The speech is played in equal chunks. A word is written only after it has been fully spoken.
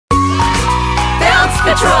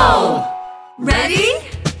Patrol! Ready?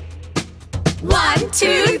 1,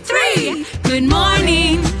 2, 3. Good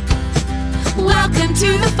morning. Welcome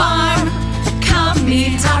to the farm. Come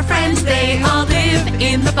meet our friends, they all live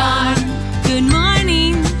in the barn. Good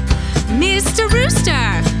morning, Mr.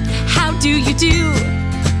 Rooster. How do you do?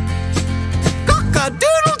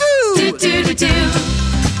 Cock-a-doodle-doo! Do-do-do-do.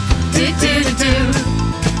 Do-do-do-do.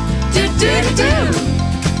 Do-do-do-do.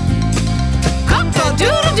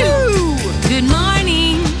 Cock-a-doodle-doo! Good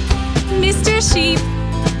morning, Mr. Sheep.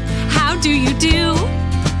 How do you do?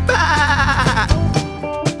 Bah!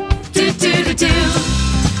 Do-do-do-do.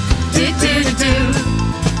 Do-do-do-do.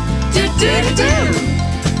 Do-do-do-do.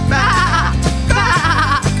 Bah!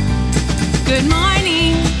 Bah! Good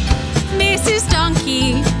morning, Mrs.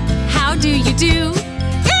 Donkey. How do you do?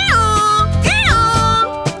 Eeyaw!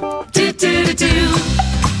 Eeyaw! Do-do-do-do.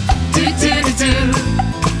 Do-do-do-do.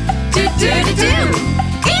 Do-do-do-do.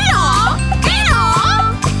 Eeyaw! Eeyaw!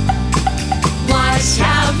 Watch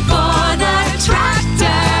out for the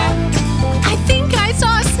tractor. I think I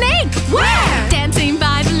saw a snake. Where? Dancing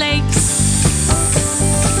by the lake.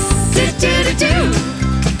 Do-do-do-do.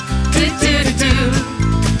 Do-do-do-do.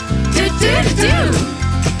 Do-do-do-do.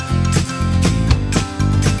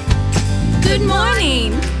 Good morning,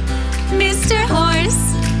 Mr. Horse.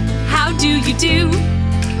 How do you do?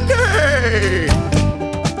 Hey!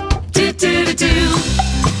 Do-do-do-do.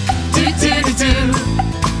 Do-do-do-do.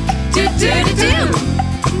 Do-do-do-do.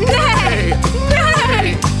 Nay! Nay!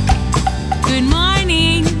 Good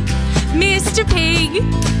morning, Mr. Pig.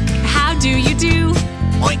 How do you do?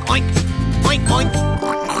 Oink, oink! Oink, oink!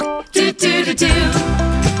 Do-do-do-do.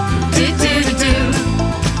 Do-do-do-do.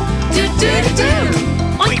 Do-do-do-do.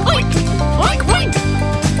 Oink, oink! Oink, oink!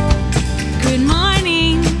 Good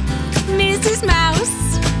morning, Mrs. Mouse.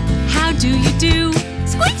 How do you do?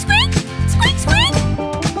 Squeak, squeak! Squeak, squeak!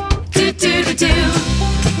 Do-do-do-do.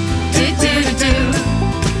 Do-do-do-do.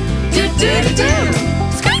 Do-do-do-do.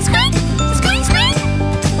 Squeak, squeak! Squeak, squeak!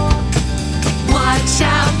 Watch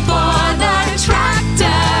out for the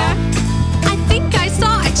tractor. I think I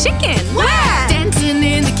saw a chicken. Where? Dancing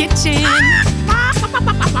in the kitchen.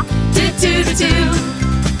 Do-do-do-do.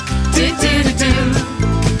 Do-do-do-do.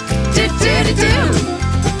 Do-do-do-do.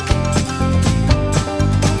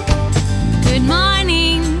 Good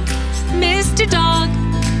morning, Mr. Dog.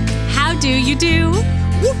 How do you do?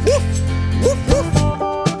 Woof, woof! Woof, woof!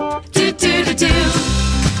 Do-do-do-do.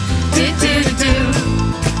 Do-do-do-do.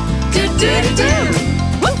 Do-do-do-do.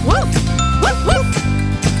 Woof, woof! Woof, woof!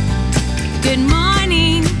 Good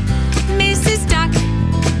morning, Mrs. Duck.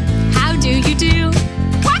 How do you do?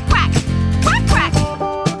 Quack, quack! Quack, quack!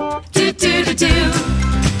 Do-do-do-do.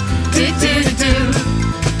 Do-do-do-do.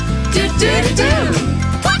 Do-do-do-do.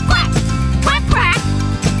 Quack, quack! Quack, quack!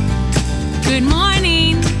 Good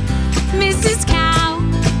morning, Mrs. Cow.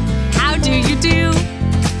 How do you do?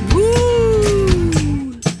 Woo!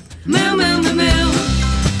 Moo, moo, moo, moo.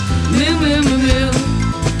 Moo, moo, moo, moo.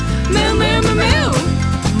 Moo, moo, moo, moo.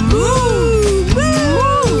 Moo!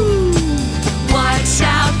 Moo! Watch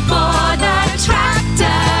out for the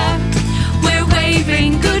tractor. We're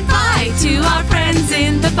waving goodbye to our friends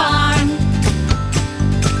in the barn.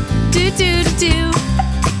 Do-do-do-do.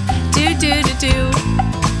 Do-do-do-do.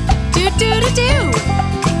 Do-do-do-do.